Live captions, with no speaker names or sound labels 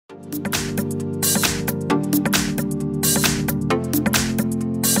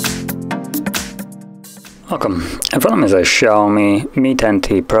Welcome, in front of me is a Xiaomi Mi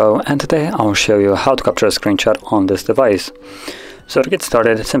 10T Pro, and today I'll show you how to capture a screenshot on this device. So to get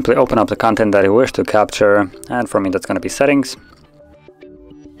started, simply open up the content that you wish to capture, and for me that's going to be settings.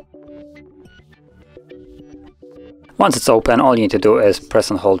 Once it's open, all you need to do is press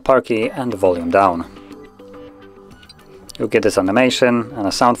and hold power key and the volume down. You'll get this animation and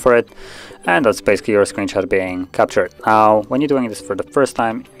a sound for it, and that's basically your screenshot being captured. Now, when you're doing this for the first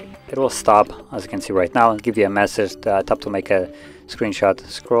time, it will stop, as you can see right now, and give you a message that tap to make a screenshot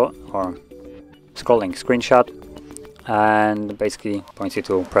scrolling screenshot, and basically points you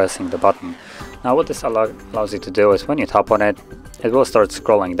to pressing the button. Now what this allows you to do is when you tap on it, it will start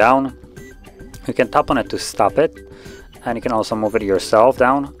scrolling down. You can tap on it to stop it, and you can also move it yourself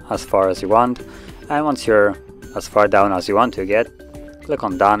down as far as you want. And once you're as far down as you want to get, click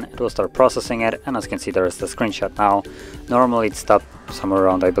on done. It will start processing it, and as you can see, there's the screenshot now. Normally it's stopped somewhere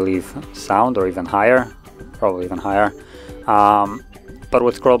around, I believe, sound or even higher, probably even higher. But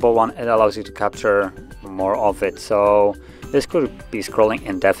with scrollable one, it allows you to capture more of it. So this could be scrolling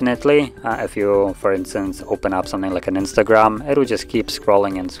indefinitely. If you, for instance, open up something like an Instagram, it will just keep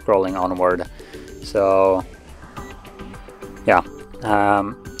scrolling and scrolling onward. So yeah.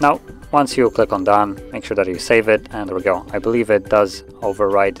 Now once you click on done, make sure that you save it, and there we go. I believe it does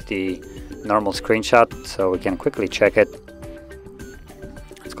override the normal screenshot, so we can quickly check it.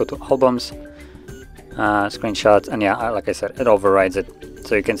 Let's go to albums, screenshots, and yeah, like I said, it overrides it.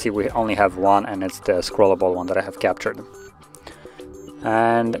 So you can see we only have one, and it's the scrollable one that I have captured.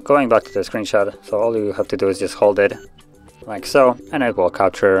 And going back to the screenshot, so all you have to do is just hold it like so, and it will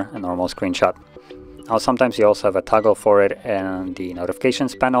capture a normal screenshot. Now sometimes you also have a toggle for it in the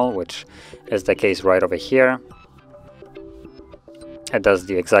notifications panel, which is the case right over here. It does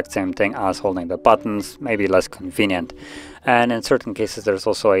the exact same thing as holding the buttons, maybe less convenient. And in certain cases there's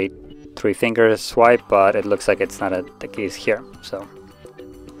also a 3-finger swipe, but it looks like it's not the case here. So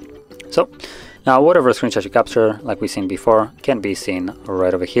now whatever screenshot you capture, like we've seen before, can be seen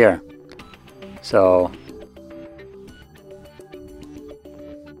right over here. So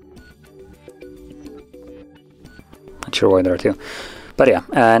not sure why there are two, but yeah,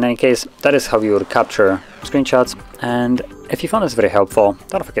 in any case, that is how you would capture screenshots. And if you found this very helpful,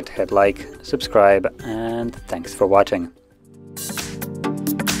 don't forget to hit like, subscribe, and thanks for watching.